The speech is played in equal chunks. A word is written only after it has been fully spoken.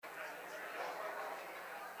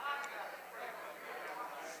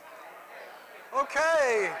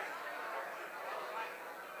Okay.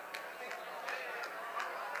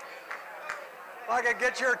 If I could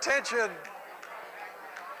get your attention.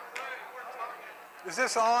 Is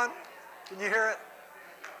this on? Can you hear it?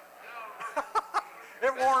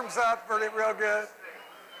 It warms up pretty real good.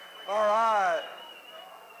 All right.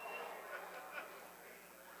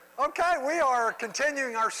 Okay, we are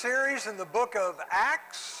continuing our series in the book of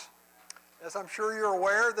Acts. As I'm sure you're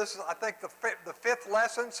aware, this is, I think, the fifth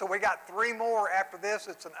lesson, so we got 3 more after this.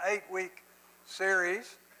 It's an 8-week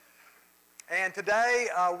series. And today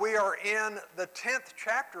we are in the 10th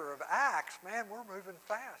chapter of Acts. Man, we're moving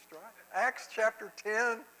fast, right? Acts chapter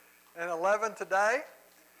 10 and 11 today.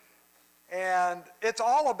 And it's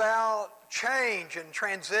all about change and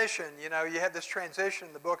transition. You know, you have this transition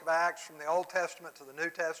in the book of Acts from the Old Testament to the New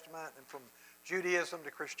Testament, and from Judaism to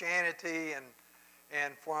Christianity, and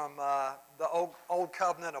from the old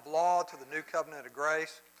covenant of law to the new covenant of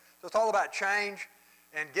grace. So it's all about change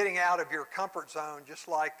and getting out of your comfort zone, just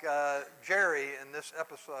like Jerry in this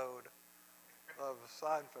episode of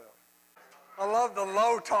Seinfeld. I love the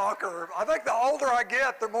low talker. I think the older I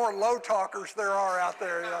get, the more low talkers there are out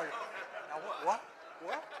there. You know, now, what?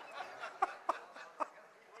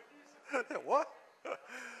 What?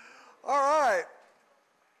 All right.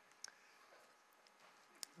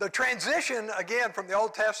 The transition, again, from the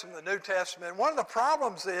Old Testament to the New Testament, one of the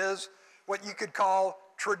problems is what you could call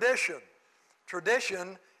tradition.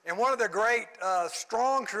 Tradition, and one of the great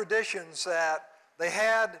strong traditions that they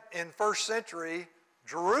had in first century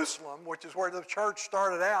Jerusalem, which is where the church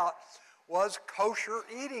started out, was kosher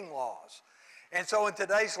eating laws. And so in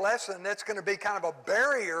today's lesson, that's going to be kind of a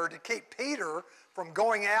barrier to keep Peter from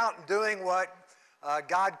going out and doing what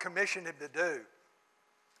God commissioned him to do.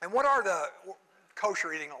 And what are the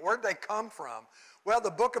kosher eating laws? Where did they come from? Well,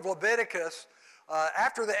 the book of Leviticus,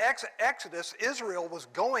 after the Exodus, Israel was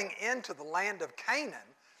going into the land of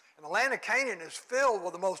Canaan. And the land of Canaan is filled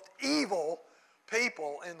with the most evil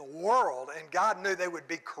people in the world. And God knew they would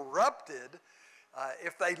be corrupted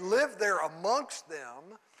if they lived there amongst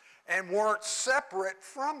them and weren't separate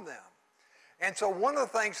from them. And so one of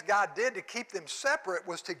the things God did to keep them separate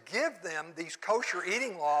was to give them these kosher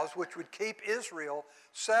eating laws which would keep Israel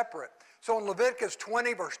separate. So in Leviticus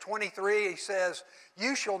 20, verse 23, he says,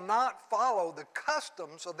 "You shall not follow the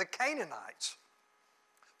customs of the Canaanites,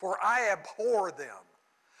 for I abhor them.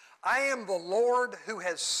 I am the Lord who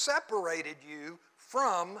has separated you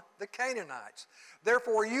from the Canaanites.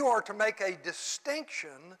 Therefore you are to make a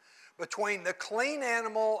distinction between the clean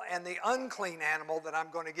animal and the unclean animal that I'm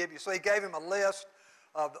going to give you." So he gave him a list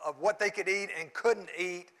of what they could eat and couldn't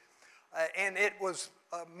eat, and it was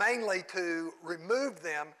mainly to remove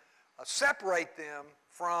them, separate them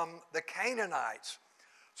from the Canaanites.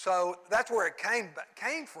 So that's where it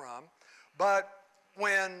came from. But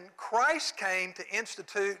when Christ came to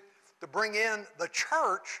institute, to bring in the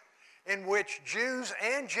church in which Jews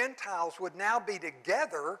and Gentiles would now be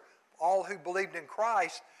together, all who believed in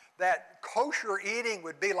Christ, that kosher eating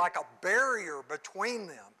would be like a barrier between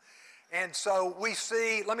them. And so we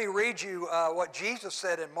see, let me read you what Jesus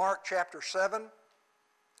said in Mark chapter 7.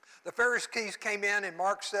 The Pharisees came in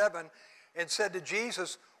Mark 7 and said to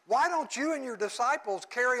Jesus, "Why don't you and your disciples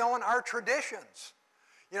carry on our traditions?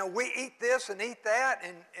 You know, we eat this and eat that,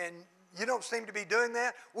 and you don't seem to be doing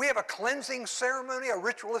that. We have a cleansing ceremony, a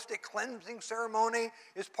ritualistic cleansing ceremony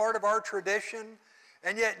is part of our tradition,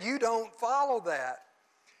 and yet you don't follow that."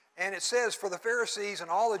 And it says, "For the Pharisees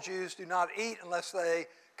and all the Jews do not eat unless they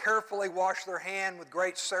carefully wash their hand with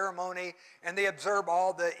great ceremony, and they observe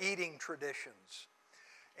all the eating traditions."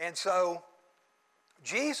 And so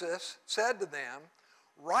Jesus said to them,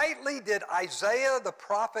 "Rightly did Isaiah the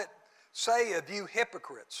prophet say of you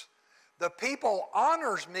hypocrites, the people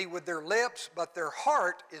honors me with their lips, but their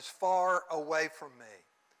heart is far away from me.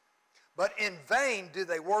 But in vain do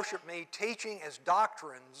they worship me, teaching as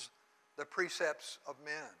doctrines the precepts of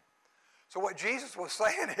men." So what Jesus was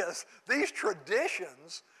saying is these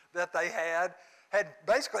traditions that they had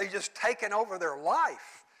basically just taken over their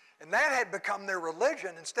life. And that had become their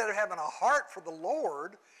religion. Instead of having a heart for the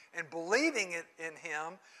Lord and believing in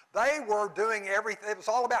Him, they were doing everything. It was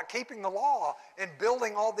all about keeping the law and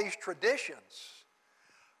building all these traditions.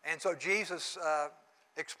 And so Jesus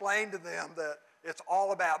explained to them that it's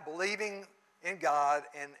all about believing in God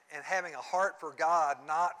and having a heart for God,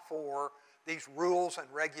 not for these rules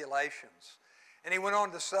and regulations. And he went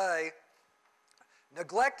on to say,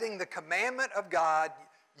 "Neglecting the commandment of God,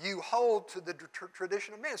 you hold to the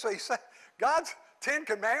tradition of men." So he said, God's 10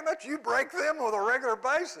 commandments, you break them on a regular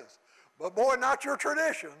basis. But boy, not your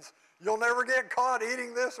traditions. You'll never get caught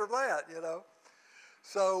eating this or that, you know.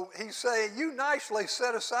 So he's saying, you nicely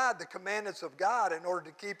set aside the commandments of God in order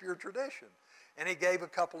to keep your tradition. And he gave a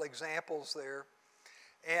couple examples there.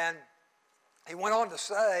 And he went on to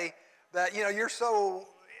say that, you're so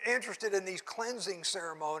interested in these cleansing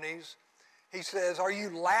ceremonies. He says, are you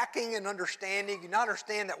lacking in understanding? You not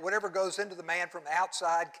understand that whatever goes into the man from the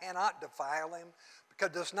outside cannot defile him, because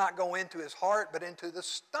it does not go into his heart, but into the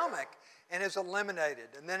stomach, and is eliminated.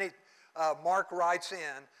 And then Mark writes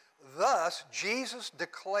in, thus Jesus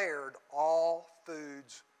declared all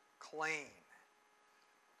foods clean.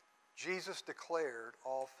 Jesus declared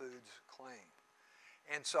all foods clean.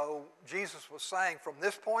 And so Jesus was saying, from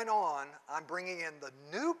this point on, I'm bringing in the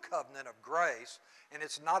new covenant of grace, and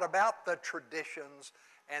it's not about the traditions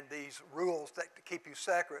and these rules that keep you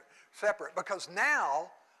separate, because now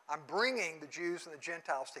I'm bringing the Jews and the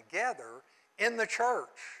Gentiles together in the church.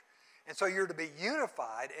 And so you're to be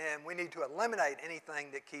unified, and we need to eliminate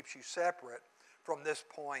anything that keeps you separate from this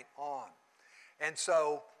point on. And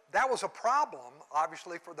so that was a problem,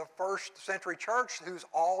 obviously, for the first century church, who's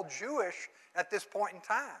all Jewish at this point in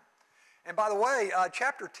time. And by the way,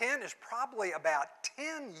 chapter 10 is probably about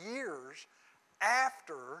 10 years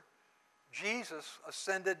after Jesus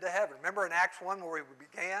ascended to heaven. Remember in Acts 1 where we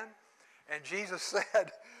began? And Jesus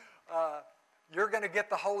said, you're going to get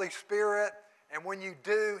the Holy Spirit, and when you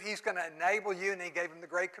do, he's going to enable you, and he gave him the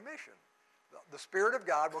Great Commission. The Spirit of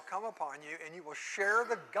God will come upon you, and you will share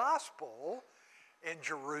the gospel in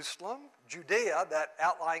Jerusalem, Judea, that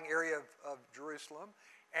outlying area of Jerusalem,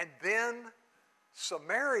 and then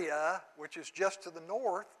Samaria, which is just to the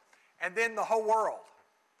north, and then the whole world.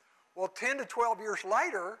 Well, 10 to 12 years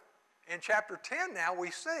later, in chapter 10 now,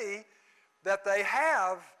 we see that they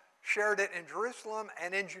have shared it in Jerusalem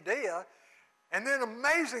and in Judea, and then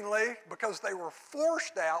amazingly, because they were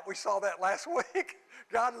forced out, we saw that last week,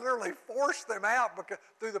 God literally forced them out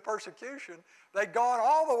through the persecution. They'd gone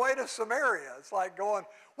all the way to Samaria. It's like going,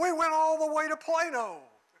 we went all the way to Plano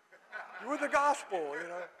with the gospel,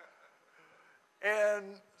 And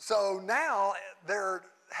so now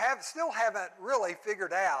still haven't really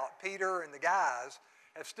figured out, Peter and the guys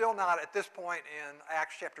have still not at this point in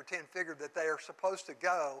Acts chapter 10 figured that they are supposed to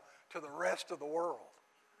go to the rest of the world,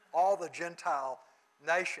 all the Gentile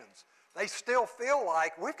nations. They still feel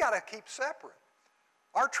like we've got to keep separate.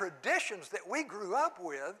 Our traditions that we grew up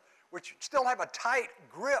with, which still have a tight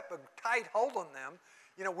grip, a tight hold on them,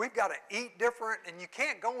 we've got to eat different, and you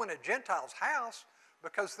can't go in a Gentile's house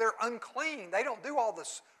because they're unclean. They don't do all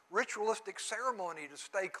this ritualistic ceremony to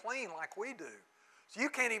stay clean like we do. So you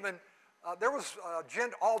can't even, there was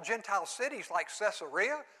all Gentile cities like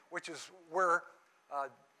Caesarea, which is where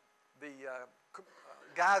the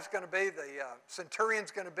guy's going to be, the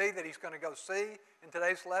centurion's going to be that he's going to go see in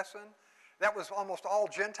today's lesson. That was almost all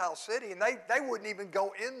Gentile city, and they wouldn't even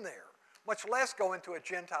go in there, much less go into a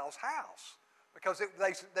Gentile's house, because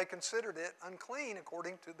they considered it unclean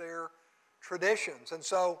according to their traditions. And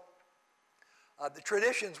so the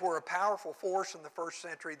traditions were a powerful force in the first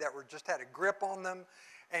century that just had a grip on them,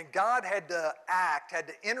 and God had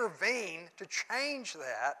to intervene to change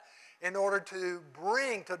that in order to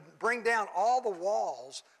bring down all the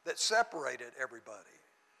walls that separated everybody.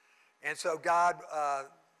 And so God,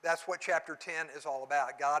 that's what chapter 10 is all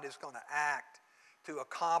about. God is going to act to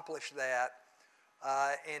accomplish that,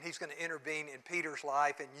 and he's going to intervene in Peter's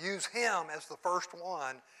life and use him as the first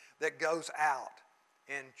one that goes out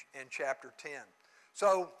in chapter 10.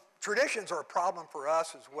 So traditions are a problem for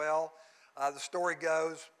us as well. The story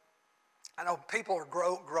goes, I know people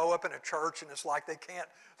grow up in a church and it's like they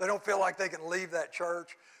don't feel like they can leave that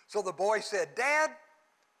church. So the boy said, Dad,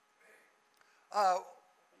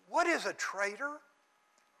 what is a traitor?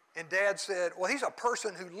 And Dad said, well, he's a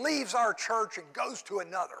person who leaves our church and goes to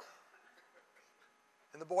another.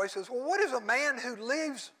 And the boy says, well, what is a man who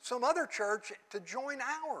leaves some other church to join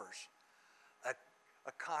ours?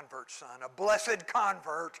 A convert, son, a blessed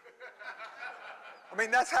convert. I mean,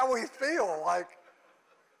 that's how we feel. Like,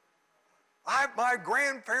 my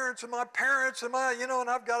grandparents and my parents and and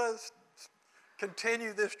I've got to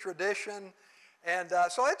continue this tradition. And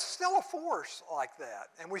so it's still a force like that.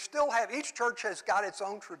 And we still have, each church has got its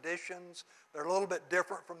own traditions. They're a little bit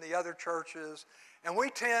different from the other churches. And we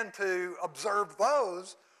tend to observe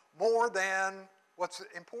those more than what's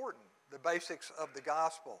important, the basics of the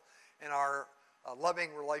gospel and our loving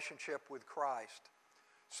relationship with Christ.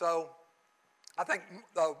 So I think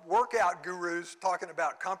the workout gurus talking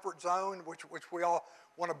about comfort zone, which we all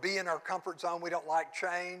want to be in our comfort zone. We don't like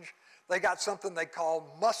change. They got something they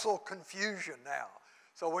call muscle confusion now.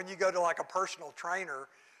 So when you go to like a personal trainer,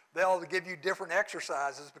 they'll give you different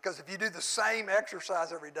exercises, because if you do the same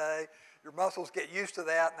exercise every day, your muscles get used to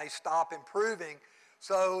that and they stop improving.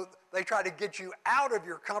 So they try to get you out of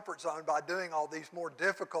your comfort zone by doing all these more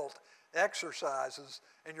difficult exercises,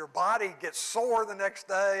 and your body gets sore the next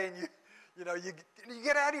day, and you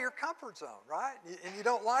get out of your comfort zone, right? And you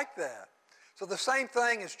don't like that. So the same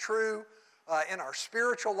thing is true in our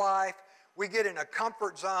spiritual life. We get in a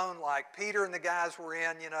comfort zone like Peter and the guys were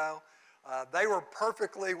in, They were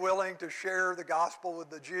perfectly willing to share the gospel with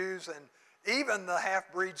the Jews and even the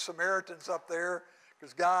half-breed Samaritans up there,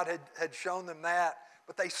 because God had shown them that.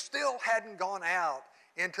 But they still hadn't gone out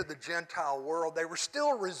into the Gentile world. They were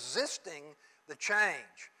still resisting the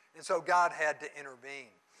change. And so God had to intervene.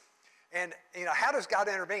 And, how does God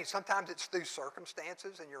intervene? Sometimes it's through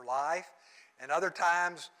circumstances in your life. And other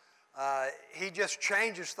times, he just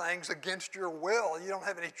changes things against your will. You don't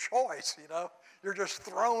have any choice, You're just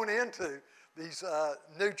thrown into these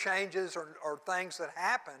new changes or things that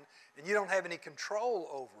happen, and you don't have any control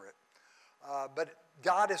over it. But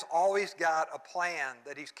God has always got a plan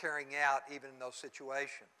that he's carrying out even in those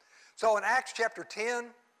situations. So in Acts chapter 10,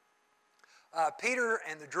 Peter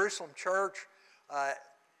and the Jerusalem church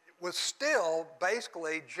was still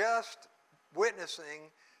basically just witnessing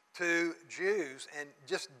to Jews and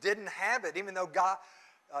just didn't have it, even though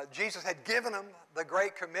Jesus had given them the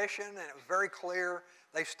Great Commission and it was very clear,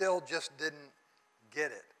 they still just didn't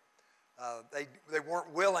get it. They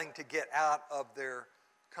weren't willing to get out of their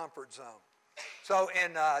comfort zone. So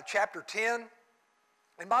in chapter 10,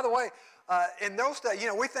 and by the way, in those days,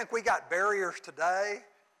 we think we got barriers today,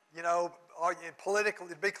 to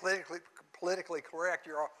be politically correct,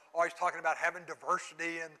 you're always talking about having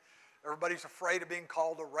diversity and everybody's afraid of being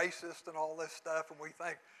called a racist and all this stuff, and we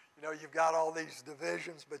think, you've got all these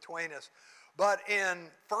divisions between us. But in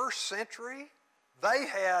first century, they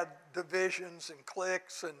had divisions and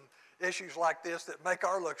cliques and issues like this that make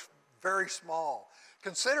our looks very small.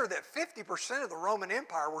 Consider that 50% of the Roman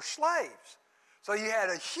Empire were slaves. So you had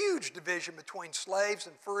a huge division between slaves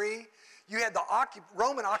and free. You had the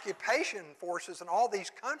Roman occupation forces in all these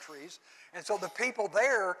countries, and so the people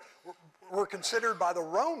there were considered by the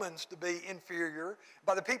Romans to be inferior.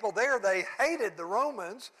 By the people there, they hated the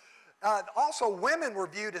Romans. Also, women were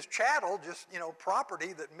viewed as chattel, just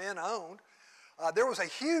property that men owned. There was a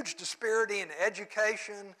huge disparity in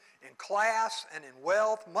education, in class, and in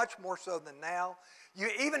wealth, much more so than now.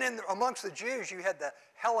 Even amongst the Jews, you had the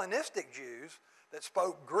Hellenistic Jews that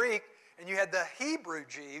spoke Greek, and you had the Hebrew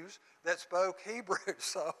Jews that spoke Hebrew.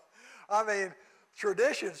 So,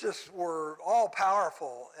 traditions just were all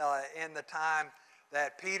powerful in the time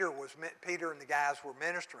that Peter and the guys were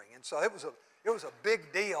ministering, and so it was a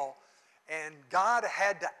big deal. And God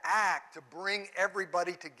had to act to bring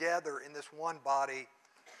everybody together in this one body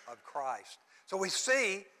of Christ. So we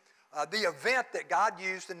see the event that God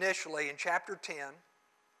used initially in chapter 10.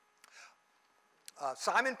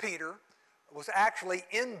 Simon Peter was actually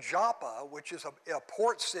in Joppa, which is a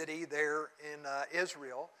port city there in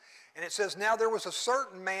Israel. And it says, now there was a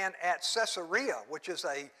certain man at Caesarea, which is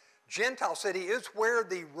a Gentile city. It's where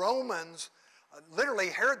the Romans, literally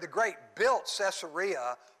Herod the Great built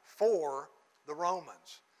Caesarea for the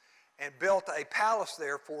Romans and built a palace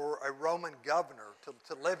there for a Roman governor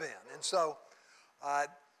to live in. And so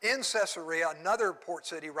in Caesarea, another port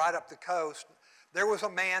city right up the coast, there was a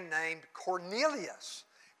man named Cornelius.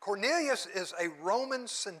 Cornelius is a Roman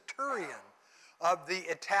centurion of the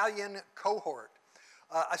Italian cohort.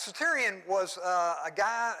 A centurion was a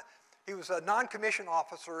guy, he was a non-commissioned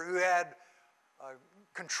officer who had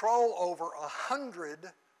control over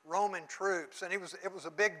 100 Roman troops, and it was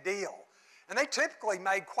a big deal. And they typically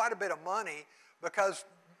made quite a bit of money because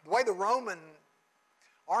the way the Roman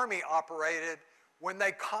army operated, when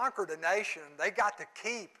they conquered a nation, they got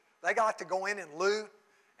to go in and loot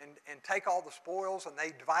and take all the spoils, and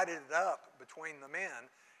they divided it up between the men,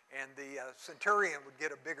 and the centurion would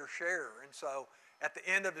get a bigger share. And so at the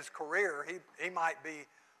end of his career, he might be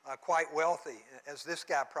quite wealthy, as this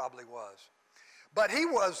guy probably was. But he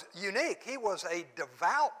was unique. He was a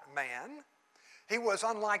devout man. He was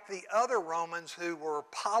unlike the other Romans who were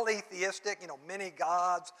polytheistic, many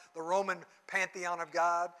gods, the Roman pantheon of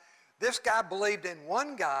God. This guy believed in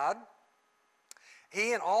one God,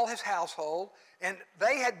 he and all his household, and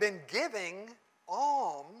they had been giving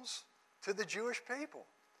alms to the Jewish people.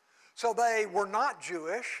 So they were not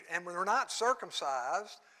Jewish and were not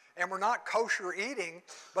circumcised and were not kosher eating,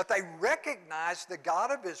 but they recognized the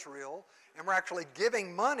God of Israel and were actually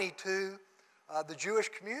giving money to the Jewish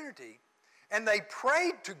community. And they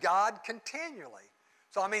prayed to God continually.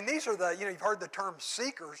 So, these are you've heard the term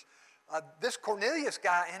seekers. This Cornelius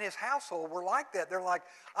guy and his household were like that. They're like,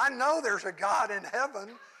 I know there's a God in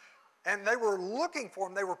heaven, And they were looking for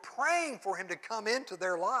him. They were praying for him to come into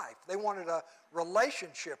their life. They wanted a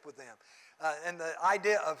relationship with them. And the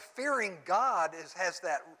idea of fearing God has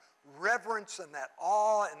that reverence and that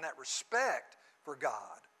awe and that respect for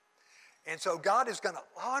God. And so God is going to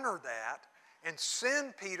honor that and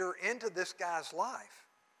send Peter into this guy's life.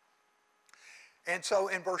 And so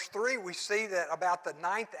in verse 3, we see that about the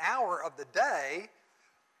 9th hour of the day,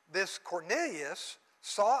 this Cornelius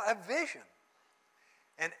saw a vision.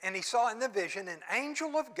 And he saw in the vision an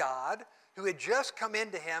angel of God who had just come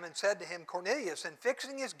into him and said to him, Cornelius, and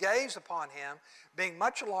fixing his gaze upon him, being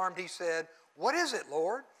much alarmed, he said, what is it,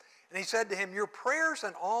 Lord? And he said to him, your prayers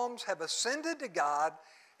and alms have ascended to God,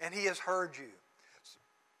 and he has heard you.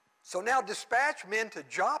 So now dispatch men to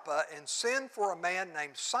Joppa and send for a man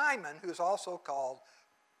named Simon, who is also called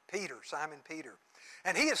Peter, Simon Peter.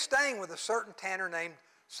 And he is staying with a certain tanner named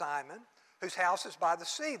Simon, whose house is by the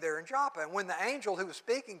sea there in Joppa. And when the angel who was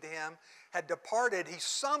speaking to him had departed, he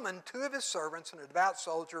summoned 2 of his servants and a devout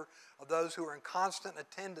soldier of those who were in constant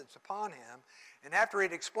attendance upon him. And after he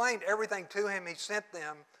had explained everything to him, he sent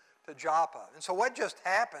them to Joppa. And so what just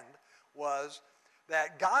happened was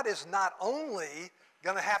that God is not only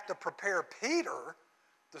going to have to prepare Peter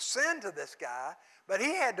to send to this guy, but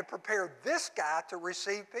he had to prepare this guy to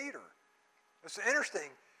receive Peter. It's interesting.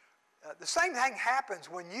 The same thing happens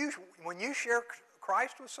when you share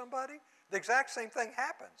Christ with somebody. The exact same thing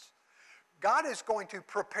happens. God is going to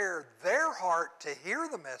prepare their heart to hear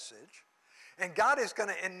the message, and God is going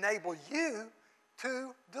to enable you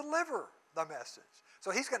to deliver the message. So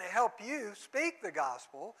he's going to help you speak the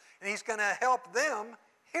gospel, and he's going to help them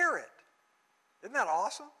hear it. Isn't that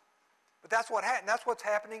awesome? But that's what's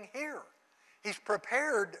happening here. He's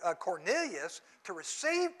prepared Cornelius to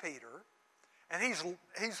receive Peter, and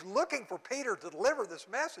he's looking for Peter to deliver this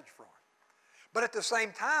message for him. But at the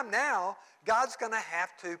same time now, God's going to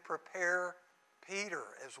have to prepare Peter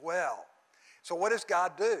as well. So what does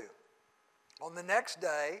God do? On the next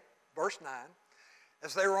day, verse 9,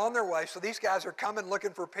 as they were on their way, so these guys are coming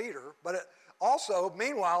looking for Peter, but also,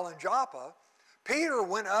 meanwhile, in Joppa, Peter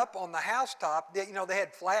went up on the housetop. They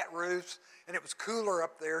had flat roofs, and it was cooler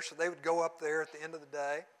up there, so they would go up there at the end of the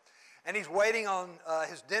day. And he's waiting on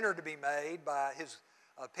his dinner to be made by his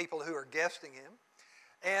people who are guesting him.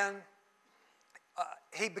 And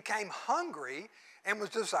he became hungry and was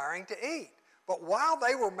desiring to eat. But while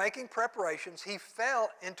they were making preparations, he fell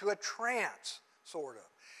into a trance, sort of.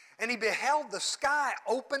 And he beheld the sky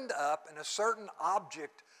opened up and a certain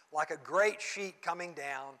object like a great sheet coming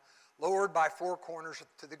down, lowered by 4 corners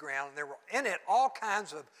to the ground. And there were in it all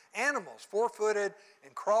kinds of animals, 4-footed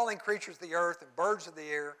and crawling creatures of the earth and birds of the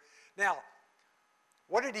air. Now,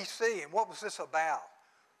 what did he see and what was this about?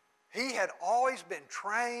 He had always been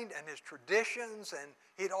trained in his traditions, and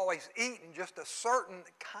he'd always eaten just a certain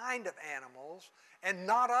kind of animals and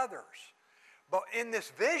not others. But in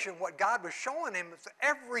this vision, what God was showing him was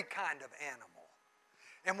every kind of animal.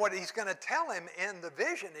 And what he's going to tell him in the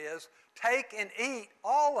vision is, take and eat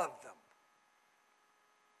all of them.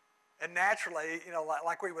 And naturally,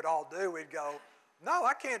 like we would all do, we'd go, no,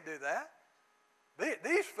 I can't do that.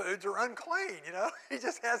 These foods are unclean, He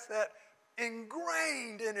just has that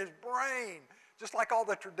ingrained in his brain, just like all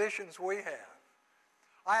the traditions we have.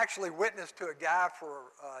 I actually witnessed to a guy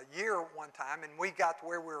for a year one time, and we got to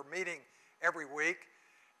where we were meeting every week.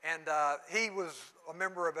 And he was a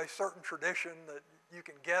member of a certain tradition that you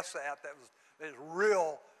can guess at that is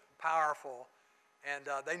real powerful. And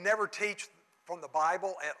they never teach from the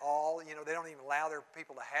Bible at all. They don't even allow their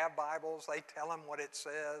people to have Bibles. They tell them what it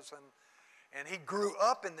says. And he grew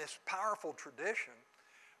up in this powerful tradition.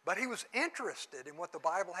 But he was interested in what the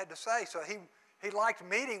Bible had to say. So he liked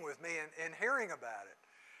meeting with me and hearing about it.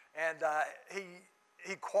 And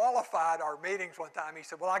he qualified our meetings one time. He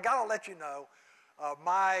said, well, I got to let you know,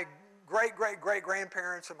 my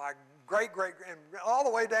great-great-great-grandparents and my great-great, all the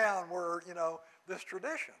way down were, this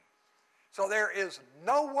tradition. So there is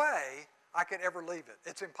no way I could ever leave it.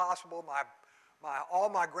 It's impossible. All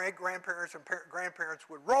my great-grandparents and grandparents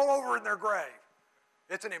would roll over in their grave.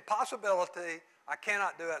 It's an impossibility. I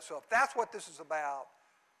cannot do it. So if that's what this is about,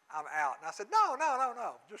 I'm out. And I said, no.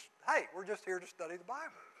 Hey, we're just here to study the Bible.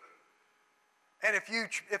 And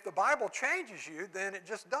if the Bible changes you, then it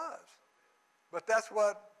just does. But that's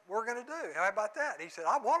what we're going to do. How about that? He said,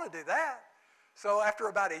 I want to do that. So after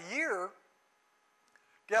about a year,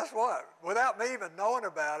 guess what? Without me even knowing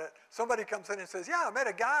about it, somebody comes in and says, yeah, I met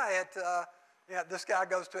a guy this guy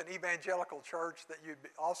goes to an evangelical church that you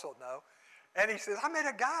also know. And he says, I met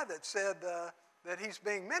a guy that said that he's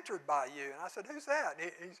being mentored by you. And I said, who's that?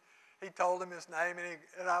 And he told him his name,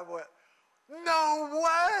 and I went, no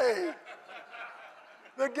way!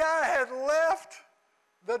 The guy had left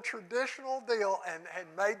the traditional deal and had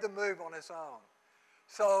made the move on his own.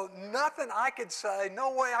 So nothing I could say,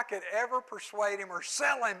 no way I could ever persuade him or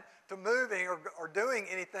sell him to moving or doing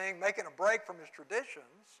anything, making a break from his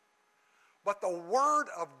traditions. But the Word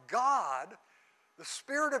of God, the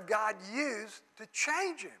Spirit of God used to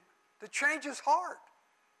change him, to change his heart,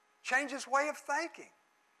 change his way of thinking.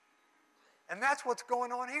 And that's what's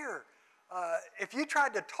going on here. If you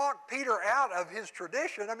tried to talk Peter out of his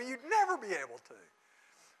tradition, I mean, you'd never be able to.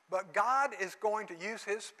 But God is going to use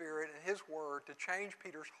His Spirit and His Word to change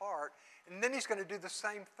Peter's heart, and then He's going to do the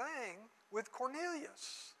same thing with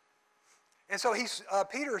Cornelius. And so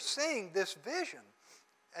Peter is seeing this vision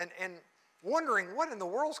and wondering what in the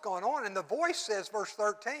world's going on. And the voice says, verse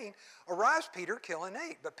 13, "Arise, Peter, kill and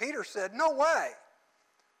eat." But Peter said, "No way,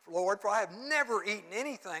 Lord, for I have never eaten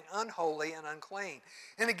anything unholy and unclean."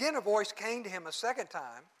 And again a voice came to him a second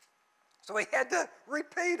time, so he had to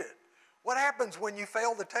repeat it. What happens when you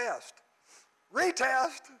fail the test?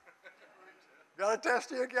 Retest. Got to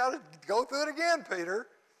test you, got to go through it again, Peter.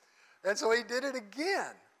 And so he did it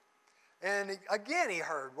again. And again he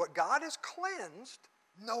heard, "What God has cleansed,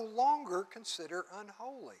 no longer consider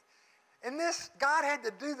unholy." And this, God had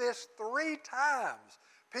to do this 3 times.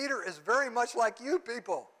 Peter is very much like you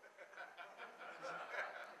people.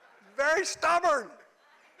 Very stubborn.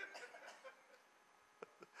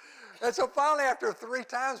 And so finally, after 3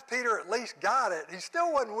 times, Peter at least got it. He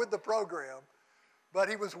still wasn't with the program, but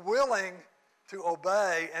he was willing to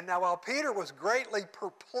obey. And now while Peter was greatly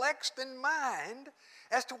perplexed in mind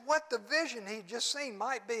as to what the vision he'd just seen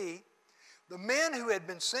might be, the men who had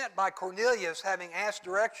been sent by Cornelius, having asked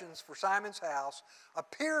directions for Simon's house,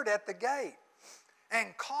 appeared at the gate.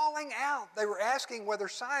 And calling out, they were asking whether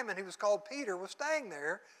Simon, who was called Peter, was staying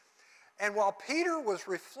there. And while Peter was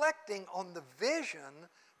reflecting on the vision,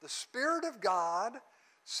 the Spirit of God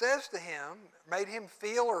says to him, made him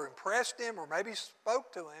feel or impressed him or maybe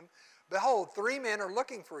spoke to him, "Behold, 3 men are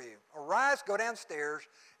looking for you. Arise, go downstairs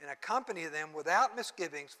and accompany them without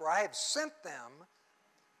misgivings, for I have sent them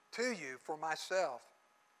to you for myself."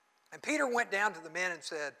 And Peter went down to the men and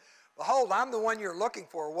said, "Behold, I'm the one you're looking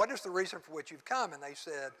for. What is the reason for which you've come?" And they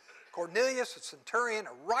said, "Cornelius, a centurion,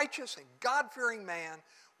 a righteous and God-fearing man,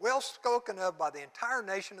 well spoken of by the entire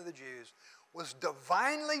nation of the Jews, was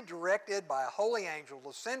divinely directed by a holy angel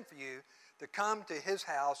to send for you to come to his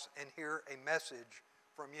house and hear a message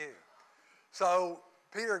from you." So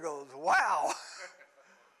Peter goes, "Wow,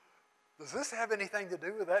 does this have anything to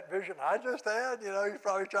do with that vision I just had?" You know, he's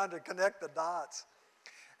probably trying to connect the dots.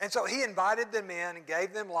 And so he invited them in and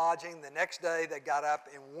gave them lodging. The next day they got up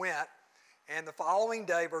and went. And the following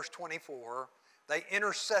day, verse 24, they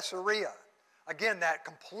enter Caesarea. Again, that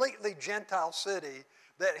completely Gentile city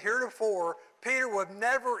that heretofore Peter would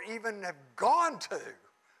never even have gone to,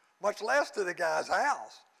 much less to the guy's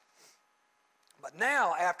house. But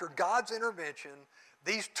now, after God's intervention,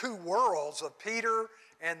 these 2 worlds of Peter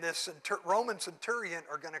and this Roman centurion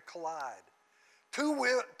are going to collide. Two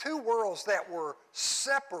worlds that were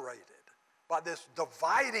separated by this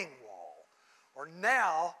dividing wall are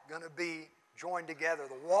now going to be joined together.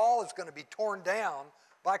 The wall is going to be torn down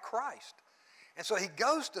by Christ. And so he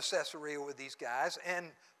goes to Caesarea with these guys,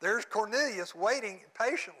 and there's Cornelius waiting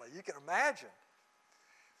patiently. You can imagine.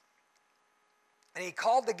 And he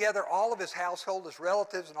called together all of his household, his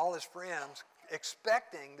relatives, and all his friends,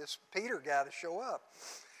 expecting this Peter guy to show up.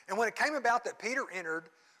 And when it came about that Peter entered,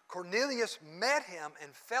 Cornelius met him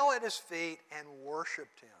and fell at his feet and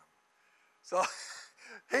worshiped him. So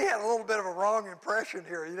he had a little bit of a wrong impression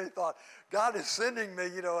here. He thought, God is sending me,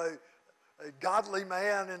 a godly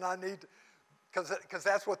man, and I need to, because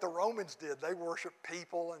that's what the Romans did. They worshiped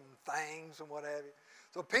people and things and what have you.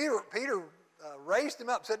 So Peter raised him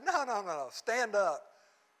up and said, no, stand up,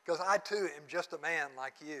 because I too am just a man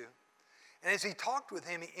like you. And as he talked with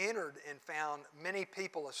him, he entered and found many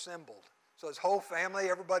people assembled. So his whole family,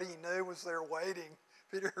 everybody he knew was there waiting.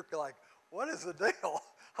 Peter was like, what is the deal?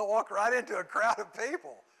 I walked right into a crowd of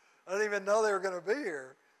people. I didn't even know they were going to be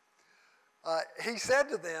here. He said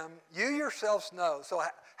to them, you yourselves know. So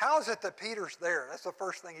how is it that Peter's there? That's the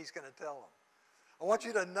first thing he's going to tell them. I want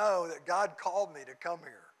you to know that God called me to come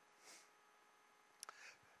here.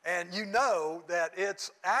 And you know that it's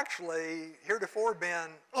actually heretofore been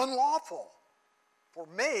unlawful for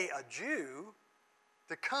me, a Jew,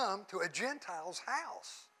 to come to a Gentile's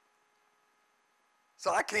house.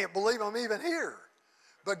 So I can't believe I'm even here.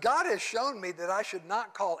 But God has shown me that I should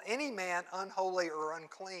not call any man unholy or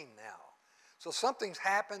unclean now. So something's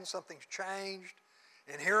happened, something's changed,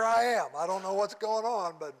 and here I am. I don't know what's going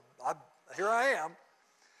on, but here I am.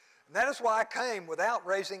 And that is why I came without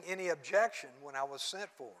raising any objection when I was sent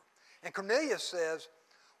for. And Cornelius says,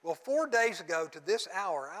 well, 4 days ago to this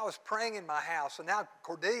hour, I was praying in my house. And now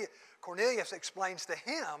Cornelius explains to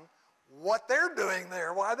him what they're doing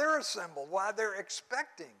there, why they're assembled, why they're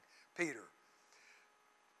expecting Peter.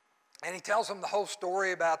 And he tells him the whole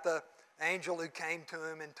story about the angel who came to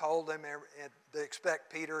him and told him to expect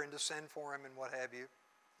Peter and to send for him and what have you.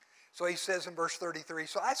 So he says in verse 33,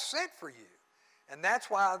 so I sent for you. And that's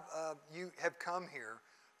why you have come here,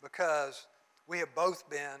 because we have both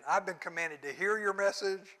I've been commanded to hear your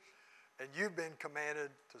message, and you've been commanded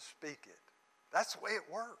to speak it. That's the way it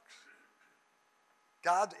works.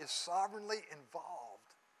 God is sovereignly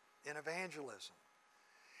involved in evangelism.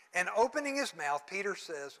 And opening his mouth, Peter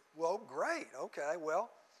says, well, great, okay, well,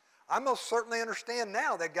 I most certainly understand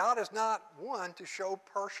now that God is not one to show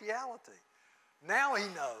partiality. Now he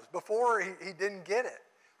knows. Before, he didn't get it.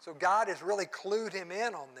 So God has really clued him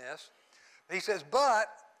in on this. He says, but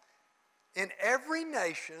in every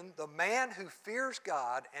nation, the man who fears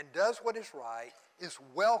God and does what is right is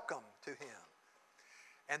welcome to him.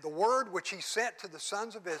 And the word which he sent to the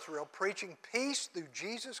sons of Israel, preaching peace through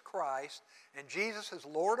Jesus Christ, and Jesus is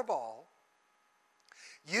Lord of all,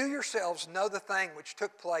 you yourselves know the thing which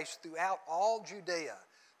took place throughout all Judea,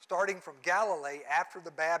 starting from Galilee after the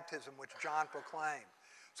baptism which John proclaimed.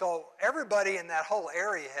 So everybody in that whole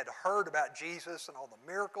area had heard about Jesus and all the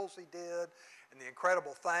miracles he did and the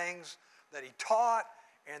incredible things that he taught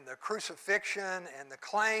and the crucifixion and the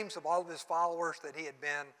claims of all of his followers that he had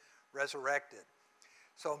been resurrected.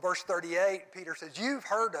 So in verse 38, Peter says, you've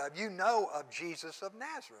heard of, you know of Jesus of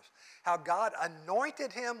Nazareth, how God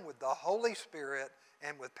anointed him with the Holy Spirit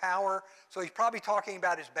and with power. So he's probably talking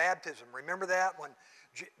about his baptism. Remember that? When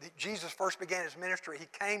Jesus first began his ministry, he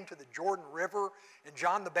came to the Jordan River, and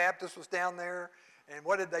John the Baptist was down there. And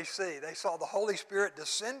what did they see? They saw the Holy Spirit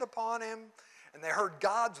descend upon him, and they heard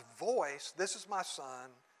God's voice, this is my son,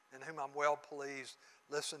 in whom I'm well pleased,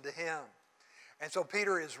 listen to him. And so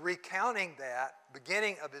Peter is recounting that,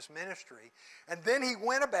 beginning of his ministry. And then he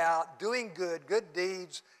went about doing good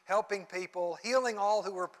deeds, helping people, healing all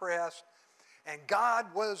who were oppressed, and God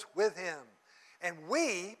was with him. And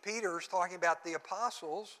we, Peter's talking about the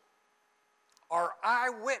apostles, are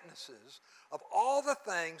eyewitnesses of all the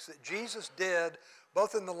things that Jesus did,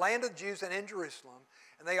 both in the land of the Jews and in Jerusalem,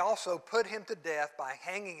 and they also put him to death by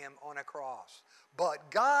hanging him on a cross. But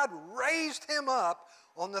God raised him up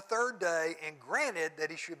on the third day and granted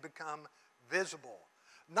that he should become visible,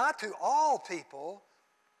 not to all people,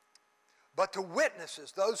 but to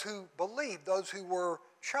witnesses, those who believed, those who were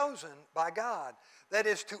chosen by God. That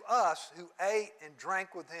is, to us who ate and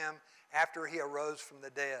drank with him after he arose from the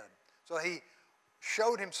dead. So he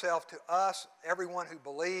showed himself to us, everyone who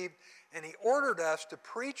believed, and he ordered us to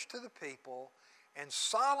preach to the people and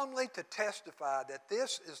solemnly to testify that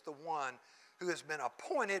this is the one who has been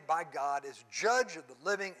appointed by God as judge of the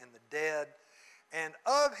living and the dead. And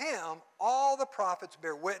of him all the prophets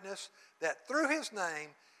bear witness that through his name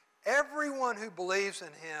everyone who believes in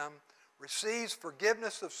him receives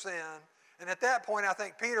forgiveness of sin. And at that point, I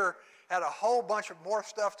think Peter had a whole bunch of more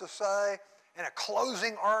stuff to say, and a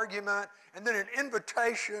closing argument, and then an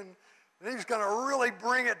invitation, and he was going to really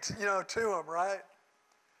bring it, to him, right?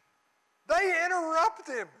 They interrupt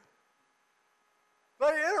him.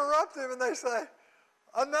 And they say,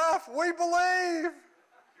 enough, we believe.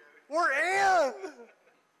 We're in.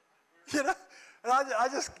 And I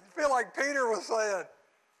just feel like Peter was saying,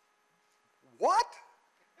 what?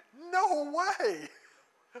 No way.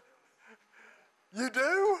 You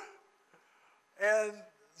do? And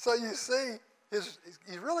so you see, he's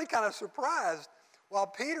really kind of surprised. While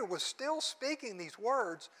Peter was still speaking these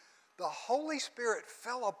words, the Holy Spirit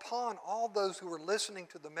fell upon all those who were listening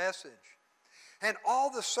to the message. And all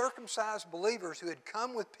the circumcised believers who had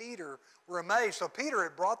come with Peter were amazed. So Peter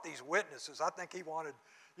had brought these witnesses. I think he wanted,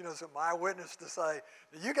 some eyewitness to say,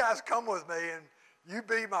 you guys come with me and you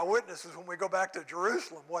be my witnesses when we go back to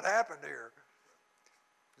Jerusalem. What happened here?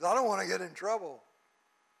 Because I don't want to get in trouble.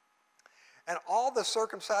 And all the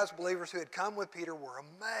circumcised believers who had come with Peter were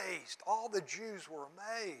amazed. All the Jews were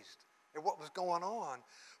amazed at what was going on,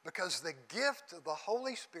 because the gift of the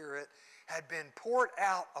Holy Spirit had been poured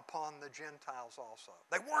out upon the Gentiles also.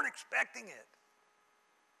 They weren't expecting it.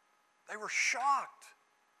 They were shocked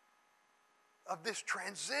of this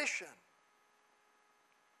transition.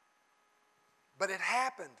 But it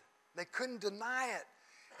happened. They couldn't deny it.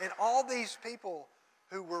 And all these people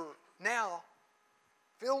who were now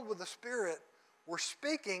filled with the Spirit were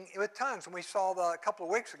speaking with tongues. And we saw a couple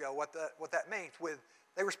of weeks ago what that means.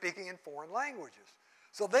 They were speaking in foreign languages.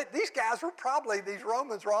 So these guys were probably, these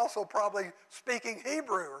Romans were also probably speaking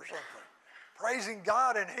Hebrew or something, praising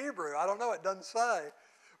God in Hebrew. I don't know, it doesn't say.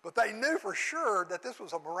 But they knew for sure that this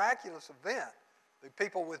was a miraculous event, the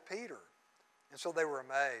people with Peter. And so they were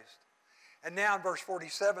amazed. And now in verse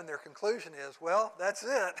 47, their conclusion is, well, that's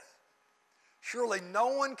it. Surely no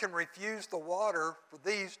one can refuse the water for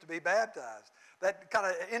these to be baptized. That kind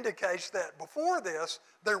of indicates that before this,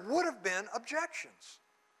 there would have been objections.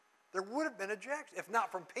 There would have been objections. If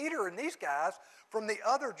not from Peter and these guys, from the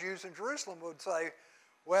other Jews in Jerusalem would say,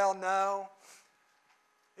 well, no,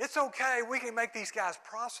 it's okay. We can make these guys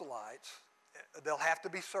proselytes. They'll have to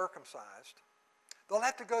be circumcised. They'll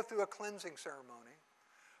have to go through a cleansing ceremony.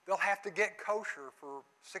 They'll have to get kosher for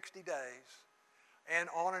 60 days, and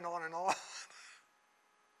on and on and on.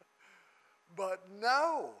 But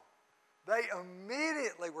no, they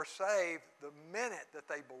immediately were saved the minute that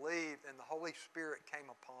they believed and the Holy Spirit came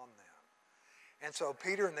upon them. And so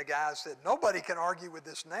Peter and the guys said, nobody can argue with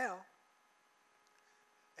this now.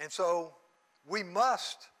 And so we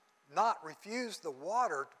must not refuse the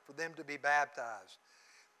water for them to be baptized.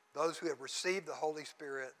 Those who have received the Holy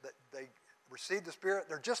Spirit, that they received the Spirit,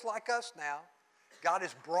 they're just like us now. God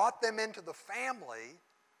has brought them into the family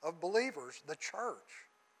of believers, the church.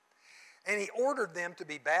 And he ordered them to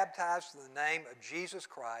be baptized in the name of Jesus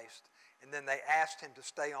Christ, and then they asked him to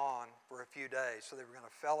stay on for a few days, so they were going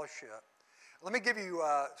to fellowship. Let me give you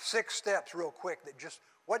 6 steps real quick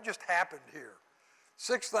what just happened here.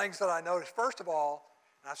 6 things that I noticed. First of all,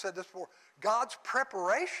 and I said this before, God's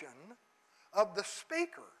preparation of the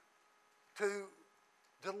speaker to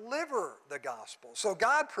deliver the gospel. So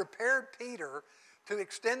God prepared Peter to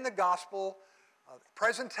extend the gospel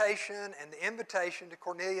presentation and the invitation to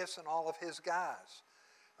Cornelius and all of his guys.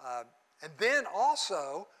 And then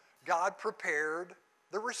also, God prepared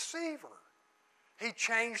the receiver. He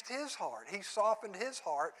changed his heart. He softened his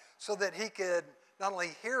heart so that he could not only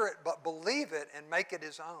hear it, but believe it and make it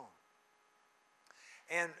his own.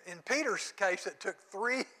 And in Peter's case, it took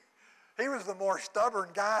 3. He was the more stubborn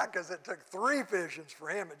guy because it took 3 visions for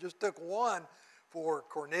him. It just took 1 for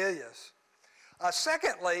Cornelius.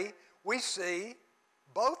 Secondly, we see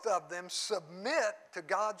both of them submit to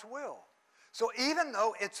God's will. So even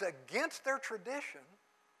though it's against their tradition,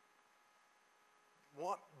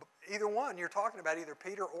 either one, you're talking about either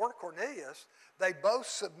Peter or Cornelius, they both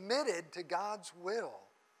submitted to God's will.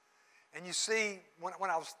 And you see, when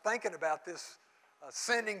I was thinking about this,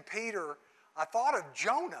 sending Peter, I thought of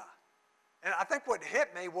Jonah. And I think what hit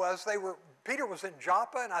me was Peter was in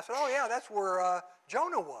Joppa, and I said, oh yeah, that's where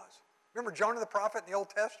Jonah was. Remember Jonah the prophet in the Old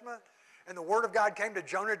Testament? And the word of God came to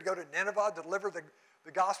Jonah to go to Nineveh to deliver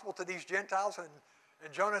the gospel to these Gentiles.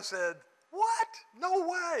 And Jonah said, what? No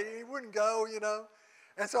way. He wouldn't go, you know.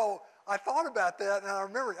 And so I thought about that, and I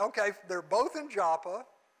remember, okay, they're both in Joppa,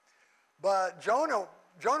 but Jonah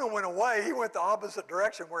went away. He went the opposite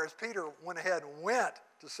direction, whereas Peter went ahead and went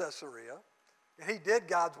to Caesarea. And he did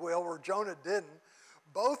God's will where Jonah didn't.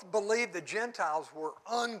 Both believed the Gentiles were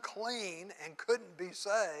unclean and couldn't be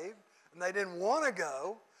saved, and they didn't want to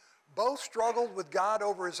go. Both struggled with God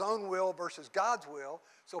over his own will versus God's will.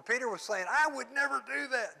 So Peter was saying, I would never do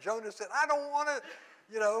that. Jonah said, I don't want to,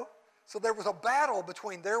 you know. So there was a battle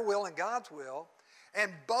between their will and God's will,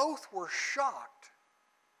 and both were shocked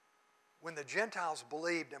when the Gentiles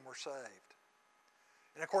believed and were saved.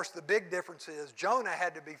 And of course, the big difference is Jonah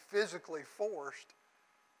had to be physically forced,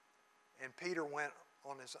 and Peter went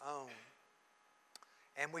on his own.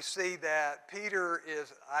 And we see that Peter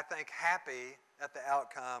is, I think, happy at the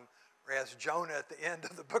outcome, whereas Jonah at the end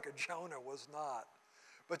of the book of Jonah was not.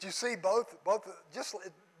 But you see both just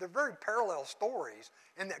they're very parallel stories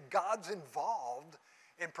in that God's involved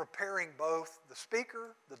in preparing both the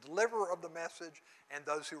speaker, the deliverer of the message, and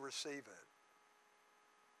those who receive it.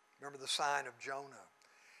 Remember the sign of Jonah.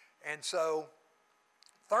 And so,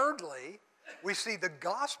 thirdly, we see the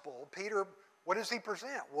gospel. Peter, what does he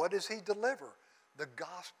present? What does he deliver? The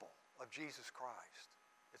gospel of Jesus Christ.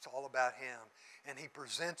 It's all about him. And he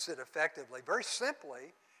presents it effectively. Very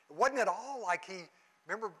simply, it wasn't at all like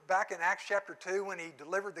remember back in Acts chapter 2 when he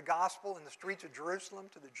delivered the gospel in the streets of Jerusalem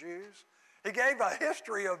to the Jews? He gave a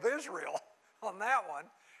history of Israel on that one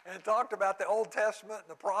and talked about the Old Testament and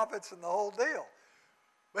the prophets and the whole deal.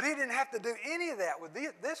 But he didn't have to do any of that with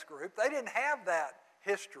this group. They didn't have that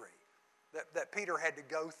history that Peter had to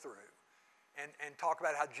go through and talk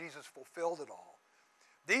about how Jesus fulfilled it all.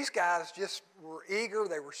 These guys just were eager,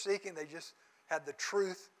 they were seeking, they just had the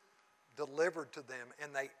truth delivered to them,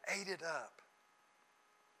 and they ate it up.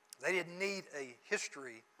 They didn't need a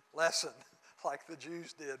history lesson like the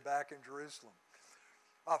Jews did back in Jerusalem.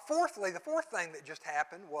 Fourthly, the fourth thing that just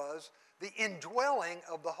happened was the indwelling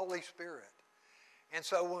of the Holy Spirit. And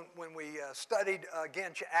so when we studied,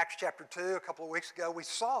 again, Acts chapter 2 a couple of weeks ago, we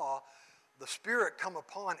saw the Spirit come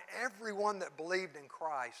upon everyone that believed in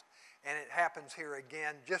Christ. And it happens here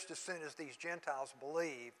again, just as soon as these Gentiles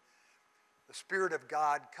believe, the Spirit of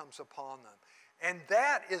God comes upon them. And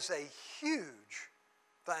that is a huge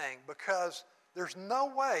thing, because there's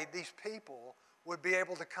no way these people would be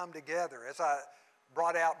able to come together. As I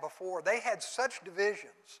brought out before, they had such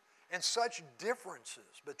divisions and such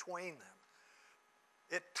differences between them.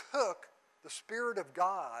 It took the Spirit of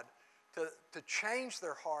God to change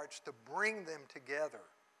their hearts, to bring them together.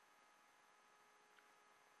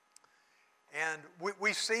 And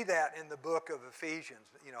we see that in the book of Ephesians.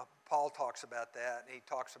 You know, Paul talks about that, and he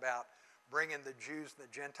talks about bringing the Jews and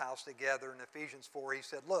the Gentiles together. In Ephesians 4, he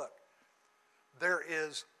said, look, there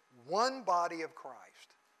is one body of Christ.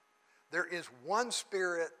 There is one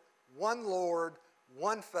Spirit, one Lord,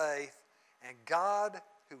 one faith, and God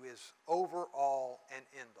who is over all and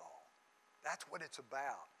in all. That's what it's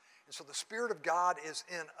about. And so the Spirit of God is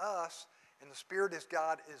in us, and the Spirit of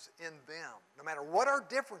God is in them. No matter what our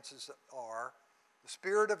differences are, the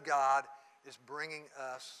Spirit of God is bringing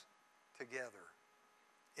us together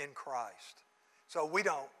in Christ. So we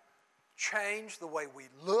don't change the way we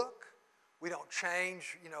look. We don't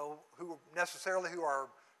change, who our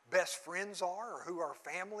best friends are or who our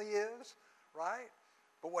family is, right?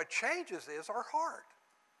 But what changes is our heart.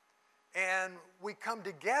 And we come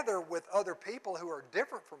together with other people who are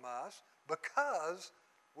different from us because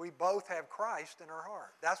we both have Christ in our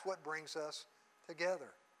heart. That's what brings us together.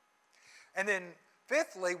 And then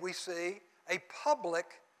fifthly, we see a public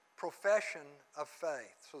profession of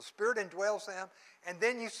faith. So the Spirit indwells them, and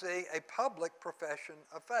then you see a public profession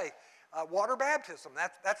of faith. Water baptism,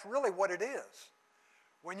 that's really what it is.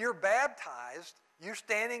 When you're baptized, you're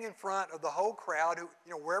standing in front of the whole crowd,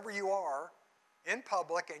 wherever you are, in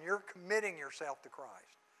public, and you're committing yourself to Christ.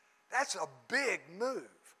 That's a big move.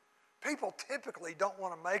 People typically don't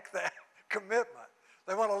want to make that commitment.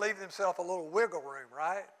 They want to leave themselves a little wiggle room,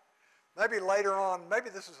 right? Maybe later on, maybe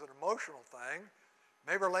this is an emotional thing.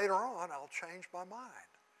 Maybe later on I'll change my mind.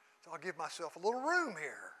 So I'll give myself a little room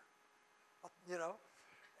here,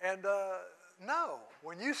 And no,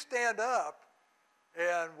 when you stand up,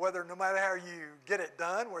 and no matter how you get it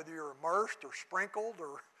done, whether you're immersed or sprinkled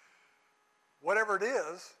or whatever it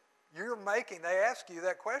is, they ask you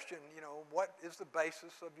that question, what is the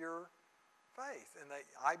basis of your faith? And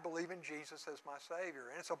I believe in Jesus as my Savior.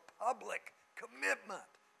 And it's a public commitment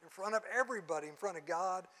in front of everybody, in front of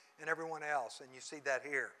God and everyone else. And you see that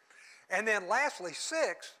here. And then lastly,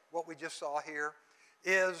 6, what we just saw here,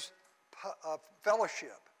 is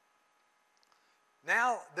fellowship.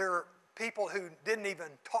 Now there are people who didn't even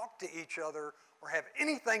talk to each other or have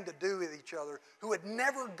anything to do with each other, who would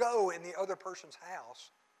never go in the other person's house.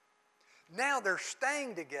 Now they're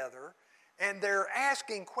staying together, and they're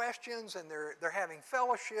asking questions, and they're having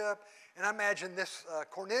fellowship. And I imagine this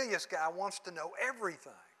Cornelius guy wants to know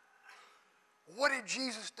everything. What did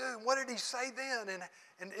Jesus do? What did he say then?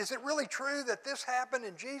 And is it really true that this happened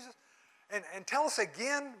in Jesus? And tell us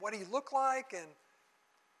again what he looked like. And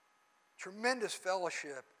tremendous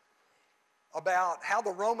fellowship about how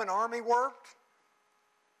the Roman army worked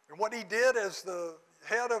and what he did as the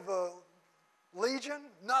head of a legion?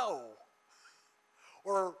 No.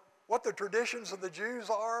 Or what the traditions of the Jews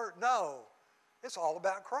are? No. It's all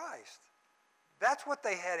about Christ. That's what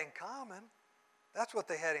they had in common. That's what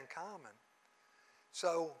they had in common.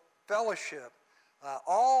 So, fellowship.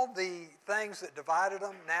 All the things that divided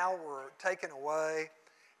them now were taken away,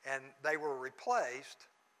 and they were replaced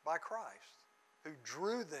by Christ, who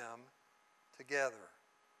drew them together.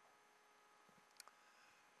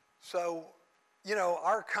 So,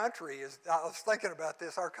 our country I was thinking about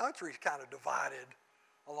this, our country is kind of divided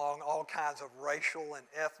along all kinds of racial and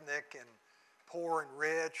ethnic and poor and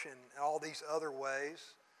rich and all these other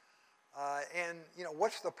ways.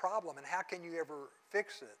 What's the problem, and how can you ever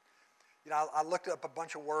fix it? I looked up a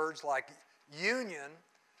bunch of words like union.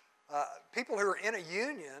 People who are in a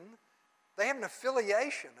union, they have an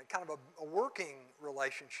affiliation, kind of a working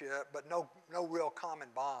relationship, but no real common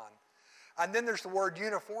bond. And then there's the word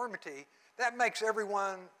uniformity. That makes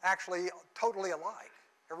everyone actually totally alike.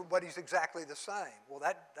 Everybody's exactly the same. Well,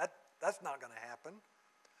 that's not going to happen.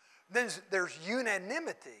 Then there's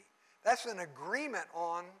unanimity. That's an agreement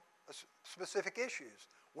on specific issues.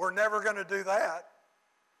 We're never going to do that.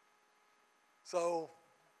 So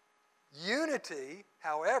unity,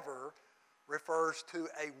 however, refers to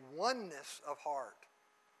a oneness of heart.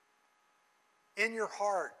 In your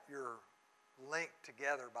heart, you're linked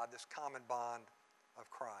together by this common bond of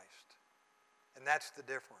Christ. And that's the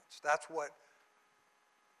difference. That's what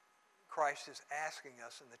Christ is asking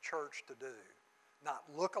us in the church to do. Not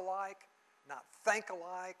look alike, not think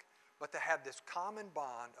alike, but to have this common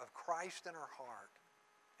bond of Christ in our heart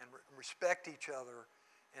and respect each other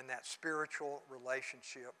in that spiritual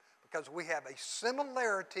relationship, because we have a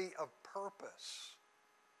similarity of purpose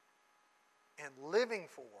in living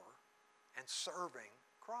for and serving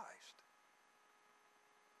Christ.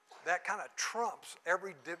 That kind of trumps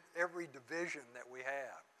every division that we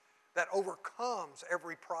have. That overcomes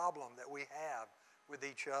every problem that we have with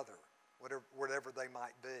each other, whatever they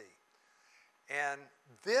might be. And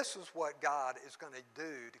this is what God is going to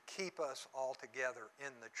do to keep us all together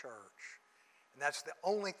in the church. And that's the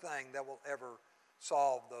only thing that will ever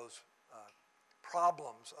solve those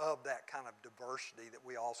problems of that kind of diversity that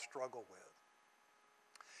we all struggle with.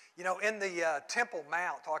 You know, in the Temple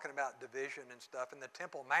Mount, talking about division and stuff, in the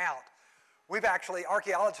Temple Mount,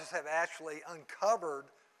 archaeologists have actually uncovered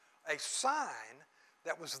a sign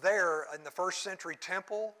that was there in the first century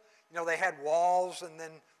temple. You know, they had walls, and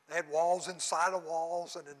then they had walls inside of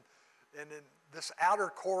walls, and in this outer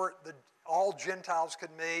court, all Gentiles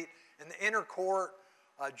could meet. In the inner court,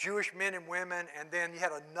 Jewish men and women, and then you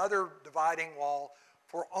had another dividing wall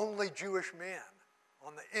for only Jewish men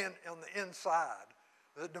on the inside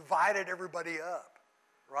that divided everybody up,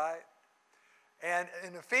 right? And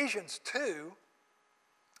in Ephesians 2,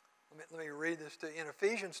 let me read this to you. In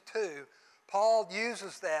Ephesians 2, Paul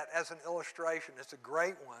uses that as an illustration. It's a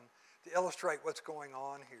great one to illustrate what's going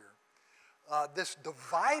on here. This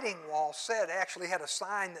dividing wall actually had a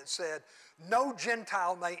sign that said, "No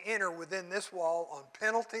Gentile may enter within this wall on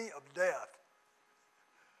penalty of death."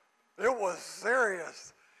 It was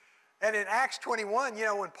serious. And in Acts 21, you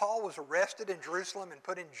know, when Paul was arrested in Jerusalem and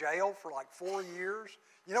put in jail for like 4 years,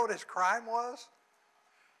 you know what his crime was?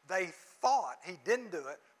 They thought, he didn't do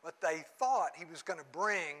it, but they thought he was going to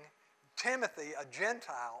bring Timothy, a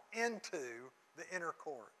Gentile, into the inner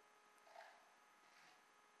court.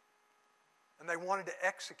 And they wanted to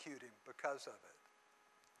execute him because of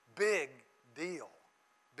it. Big deal.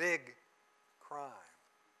 Big crime.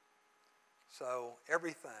 So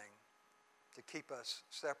everything to keep us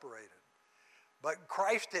separated. But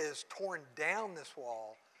Christ has torn down this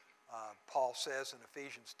wall, Paul says in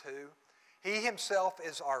Ephesians 2. He himself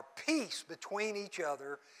is our peace between each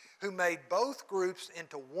other, who made both groups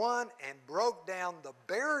into one and broke down the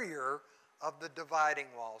barrier of the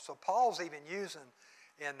dividing wall. So Paul's even using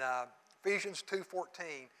in Ephesians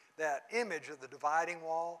 2:14 that image of the dividing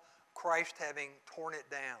wall, Christ having torn it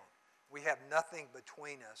down. We have nothing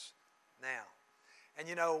between us now. And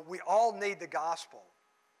you know, we all need the gospel.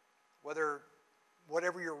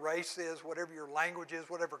 Whatever your race is, whatever your language is,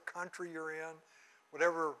 whatever country you're in,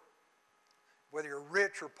 whether you're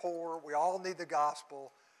rich or poor, we all need the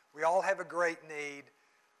gospel. We all have a great need.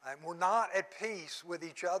 And we're not at peace with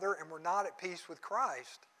each other, and we're not at peace with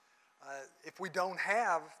Christ if we don't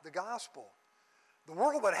have the gospel. The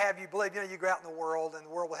world would have you believe, you go out in the world, and the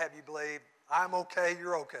world will have you believe, I'm okay,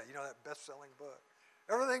 you're okay. You know, that best-selling book.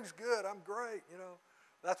 Everything's good, I'm great,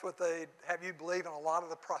 That's what they have you believe in a lot of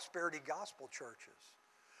the prosperity gospel churches.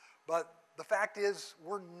 But the fact is,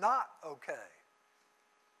 we're not okay.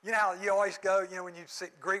 You know how you always go, when you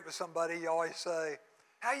greet with somebody, you always say,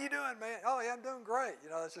 how you doing, man? Oh, yeah, I'm doing great.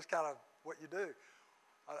 That's just kind of what you do.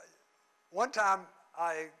 One time,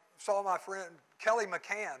 I saw my friend Kelly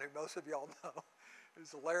McCann, who most of y'all know.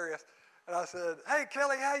 He's hilarious. And I said, hey,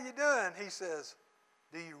 Kelly, how you doing? He says,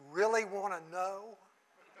 do you really want to know?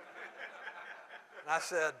 And I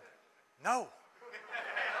said, no.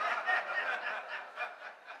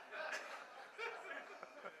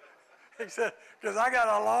 He said, because I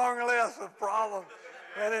got a long list of problems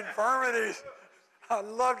and infirmities I'd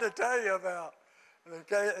love to tell you about.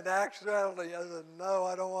 And actually, I said, no,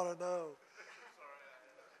 I don't want to know.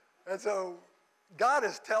 And so God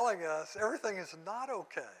is telling us everything is not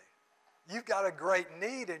okay. You've got a great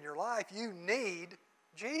need in your life. You need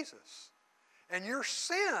Jesus. And your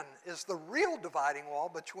sin is the real dividing wall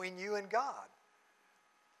between you and God.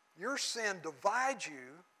 Your sin divides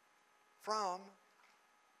you from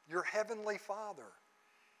your heavenly Father.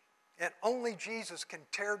 And only Jesus can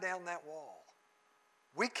tear down that wall.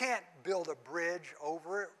 We can't build a bridge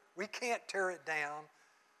over it. We can't tear it down.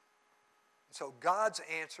 So God's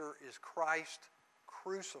answer is Christ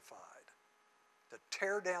crucified to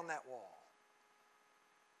tear down that wall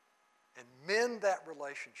and mend that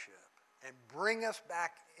relationship and bring us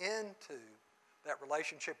back into that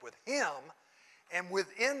relationship with Him. And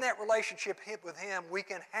within that relationship with Him, we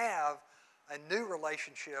can have a new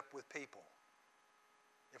relationship with people.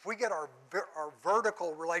 If we get our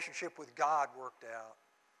vertical relationship with God worked out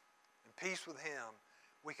and peace with Him,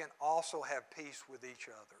 we can also have peace with each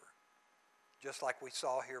other. Just like we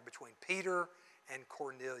saw here between Peter and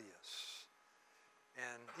Cornelius.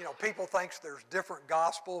 And, people think there's different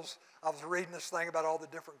gospels. I was reading this thing about all the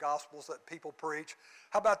different gospels that people preach.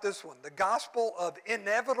 How about this one? The gospel of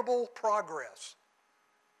inevitable progress.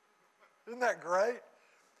 Isn't that great?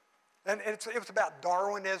 And it was about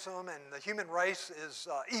Darwinism, and the human race is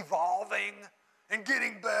evolving and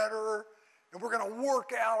getting better, and we're going to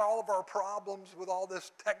work out all of our problems with all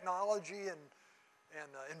this technology and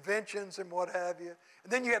inventions and what have you.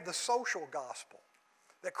 And then you have the social gospel,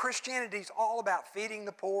 that Christianity is all about feeding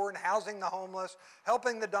the poor and housing the homeless,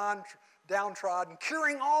 helping the downtrodden,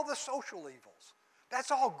 curing all the social evils. That's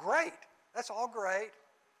all great. That's all great.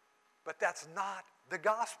 But that's not the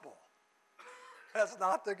gospel. That's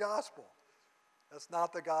not the gospel. That's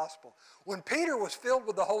not the gospel. When Peter was filled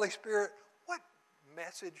with the Holy Spirit, what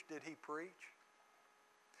message did he preach?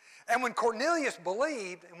 And when Cornelius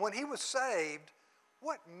believed, and when he was saved,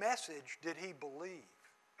 what message did he believe?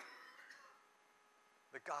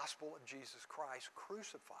 The gospel of Jesus Christ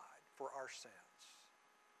crucified for our sins.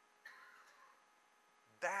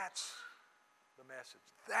 That's the message.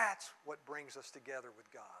 That's what brings us together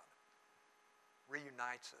with God.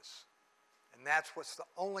 Reunites us. And that's what's the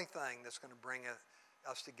only thing that's going to bring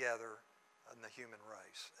us together in the human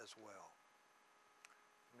race as well.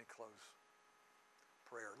 Let me close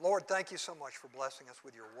prayer. Lord, thank you so much for blessing us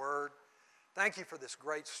with your word. Thank you for this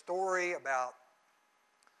great story about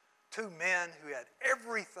two men who had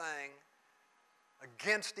everything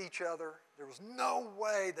against each other. There was no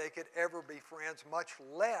way they could ever be friends, much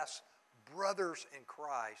less brothers in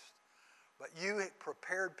Christ. But you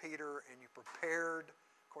prepared Peter and you prepared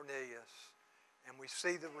Cornelius, and we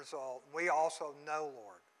see the result. We also know,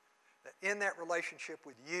 Lord, that in that relationship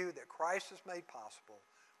with you that Christ has made possible,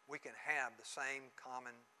 we can have the same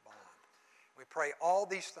common bond. We pray all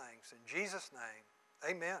these things in Jesus'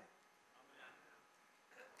 name. Amen.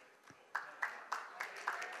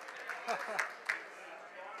 Amen.